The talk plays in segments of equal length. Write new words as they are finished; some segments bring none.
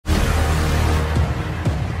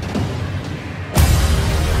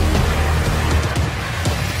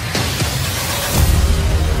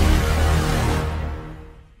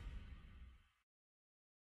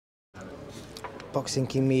Boxing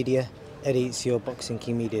King Media. Eddie, it's your Boxing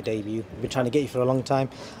King Media debut. We've been trying to get you for a long time.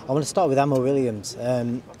 I want to start with Ammo Williams.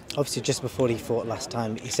 Obviously, just before he fought last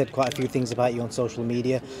time, he said quite a few things about you on social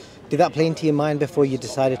media. Did that play into your mind before you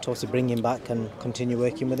decided to also bring him back and continue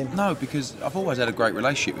working with him? No, because I've always had a great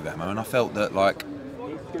relationship with Ammo, and I felt that like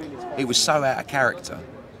it was so out of character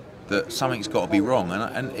that something's got to be wrong.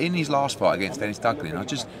 And in his last fight against Dennis Duglin,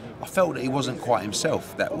 I felt that he wasn't quite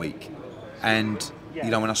himself that week. And you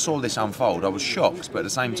know, when I saw this unfold, I was shocked, but at the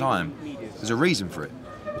same time, there's a reason for it.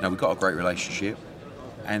 You know, we've got a great relationship,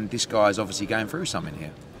 and this guy's obviously going through something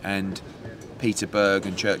here. And Peter Berg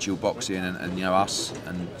and Churchill Boxing and you know, us,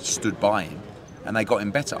 and stood by him, and they got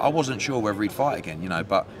him better. I wasn't sure whether he'd fight again, you know,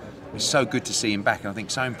 but it's so good to see him back, and I think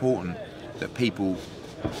it's so important that people,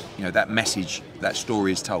 you know, that message, that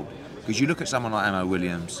story is told. Because you look at someone like Ammo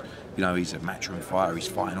Williams, you know, he's a matchroom fighter, he's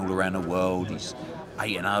fighting all around the world, he's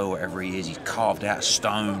 8-0, whatever he is, he's carved out of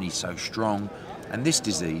stone, he's so strong. And this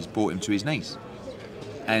disease brought him to his knees.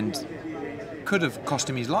 And could have cost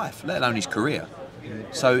him his life, let alone his career.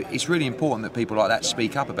 So it's really important that people like that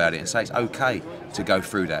speak up about it and say it's okay to go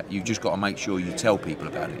through that. You've just got to make sure you tell people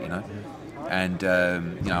about it, you know. And,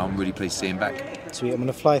 you know, I'm really pleased to see him back. Sweet, I'm going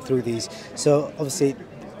to fly through these. So, obviously,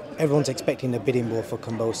 everyone's expecting a bidding war for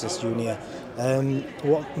Kambosos Jr.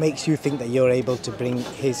 What makes you think that you're able to bring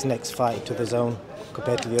his next fight to the zone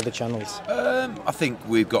compared to the other channels? I think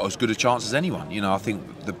we've got as good a chance as anyone. You know, I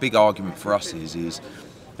think the big argument for us is you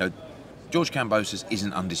know, George Kambosos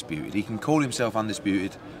isn't undisputed. He can call himself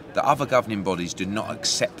undisputed. The other governing bodies do not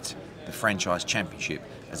accept the franchise championship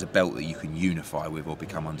as a belt that you can unify with or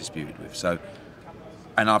become undisputed with. So,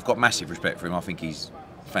 and I've got massive respect for him. I think he's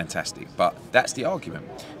fantastic, but that's the argument.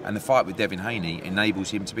 And the fight with Devin Haney enables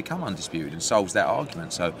him to become undisputed and solves that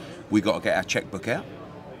argument. So we've got to get our checkbook out.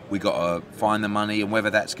 We've got to find the money, and whether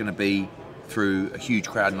that's going to be through a huge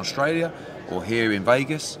crowd in Australia or here in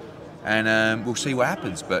Vegas, and we'll see what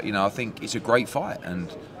happens. But you know, I think it's a great fight,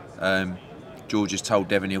 and George has told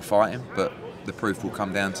Devin he'll fight him, but the proof will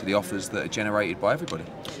come down to the offers that are generated by everybody.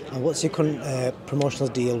 And what's your current promotional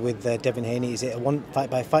deal with Devin Haney? Is it a one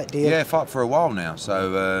fight-by-fight deal? Yeah, fight for a while now.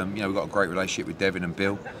 So you know, we've got a great relationship with Devin and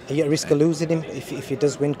Bill. Are you at risk of losing him if he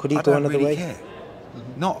does win? Could he go another way? Care.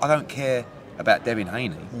 I don't care about Devin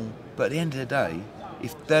Haney, but at the end of the day,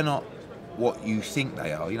 if they're not what you think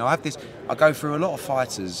they are, you know, I go through a lot of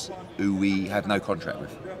fighters who we have no contract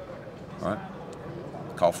with, right?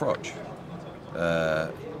 Carl Froch,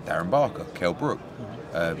 Darren Barker, Kell Brook,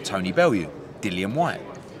 Tony Bellew, Dillian White.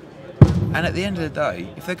 And at the end of the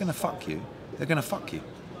day, if they're going to fuck you, they're going to fuck you,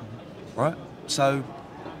 right? So,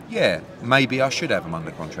 yeah, maybe I should have him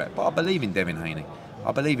under contract, but I believe in Devin Haney.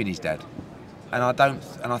 I believe in his dad. And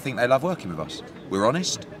I think they love working with us. We're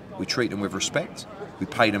honest, we treat them with respect, we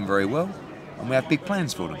pay them very well, and we have big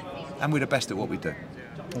plans for them. And we're the best at what we do.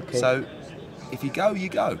 Okay. So, if you go, you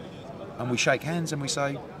go. And we shake hands and we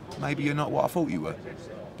say, maybe you're not what I thought you were.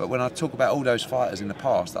 But when I talk about all those fighters in the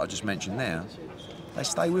past that I just mentioned there, they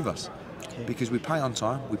stay with us. Okay. Because we pay on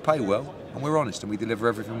time, we pay well, and we're honest, and we deliver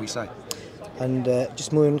everything we say. And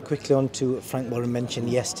just moving quickly on to Frank Warren mentioned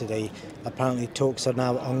yesterday, apparently talks are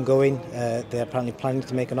now ongoing. They're apparently planning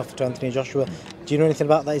to make an offer to Anthony Joshua. Do you know anything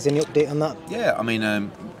about that? Is there any update on that? Yeah, I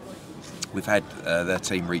mean, we've had their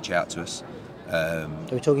team reach out to us. Are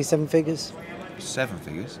we talking 7 figures? 7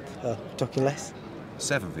 figures? Talking less?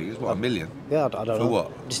 7 figures? What, $1 million? Yeah, I don't know. For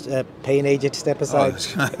what? Just paying AJ to step aside.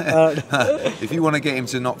 If you want to get him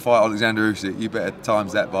to not fight Alexander Usyk, you better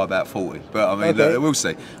times that by about 40. But I mean, okay. Look, we'll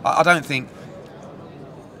see. I don't think,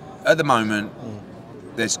 at the moment,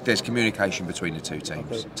 there's communication between the two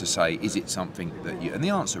teams to say, is it something that you... And the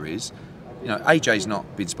answer is, you know, AJ's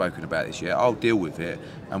not been spoken about this yet. I'll deal with it.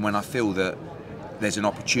 And when I feel that there's an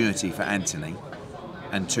opportunity for Anthony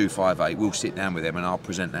and 258, we'll sit down with them and I'll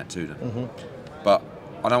present that to them. But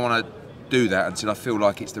I don't want to do that until I feel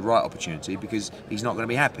like it's the right opportunity, because he's not going to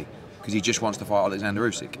be happy because he just wants to fight Alexander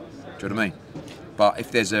Usyk. Do you know what I mean? But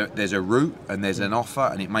if there's a route and there's an offer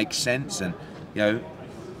and it makes sense, and you know,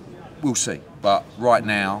 we'll see. But right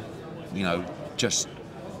now, you know, just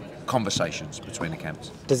conversations between the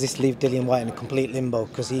camps. Does this leave Dillian White in a complete limbo?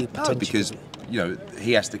 Because you know,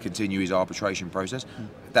 he has to continue his arbitration process.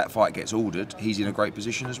 That fight gets ordered, he's in a great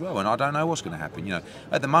position as well, and I don't know what's going to happen. You know,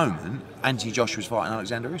 at the moment, Anthony Joshua's fighting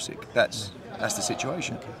Alexander Usyk. That's the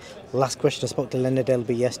situation. Okay. Last question. I spoke to Leonard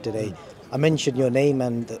Elby yesterday. I mentioned your name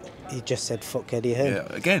and he just said fuck Eddie Hearn.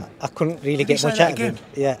 Yeah, again. I couldn't really get much out of him.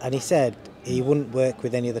 Yeah, and he said he wouldn't work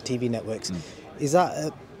with any other TV networks. Is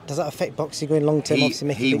that does that affect boxing going long term? Obviously,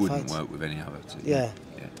 making he big wouldn't fights? work with any other. Yeah.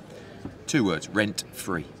 2 words: rent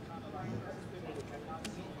free.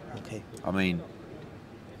 Okay. I mean,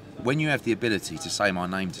 when you have the ability to say my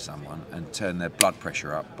name to someone and turn their blood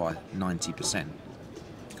pressure up by 90%,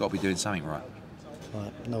 you've got to be doing something right.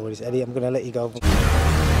 Right, no worries, Eddie. I'm going to let you go.